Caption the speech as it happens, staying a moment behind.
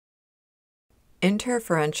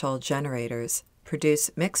Interferential generators produce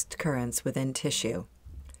mixed currents within tissue.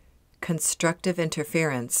 Constructive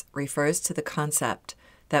interference refers to the concept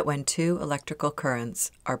that when two electrical currents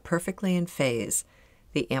are perfectly in phase,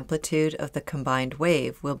 the amplitude of the combined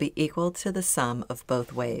wave will be equal to the sum of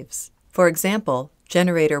both waves. For example,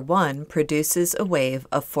 generator 1 produces a wave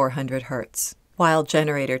of 400 Hz, while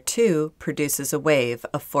generator 2 produces a wave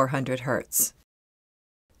of 400 Hz.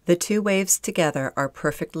 The two waves together are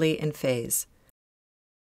perfectly in phase.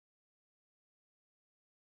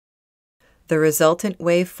 The resultant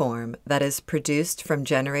waveform that is produced from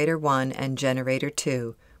generator 1 and generator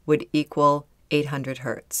 2 would equal 800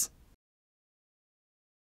 Hz.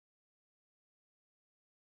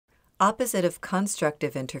 Opposite of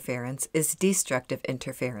constructive interference is destructive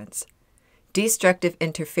interference. Destructive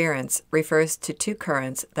interference refers to two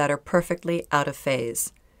currents that are perfectly out of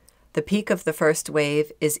phase. The peak of the first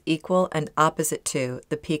wave is equal and opposite to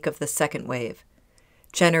the peak of the second wave.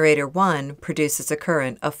 Generator 1 produces a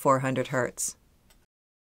current of 400 Hz,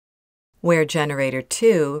 where generator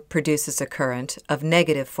 2 produces a current of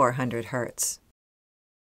negative 400 Hz.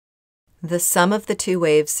 The sum of the two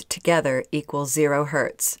waves together equals 0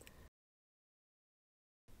 Hz.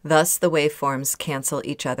 Thus, the waveforms cancel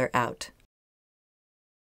each other out.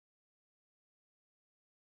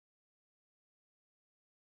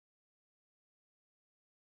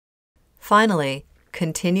 Finally,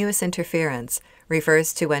 continuous interference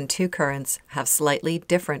refers to when two currents have slightly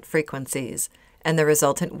different frequencies, and the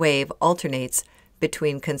resultant wave alternates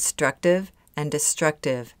between constructive and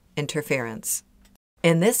destructive interference.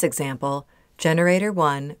 In this example, generator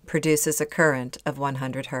 1 produces a current of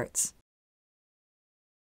 100 Hz.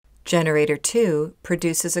 Generator 2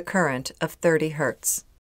 produces a current of 30 Hz.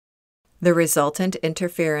 The resultant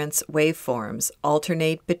interference waveforms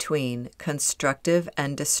alternate between constructive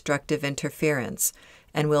and destructive interference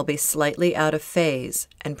and will be slightly out of phase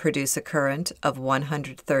and produce a current of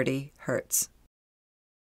 130 Hz.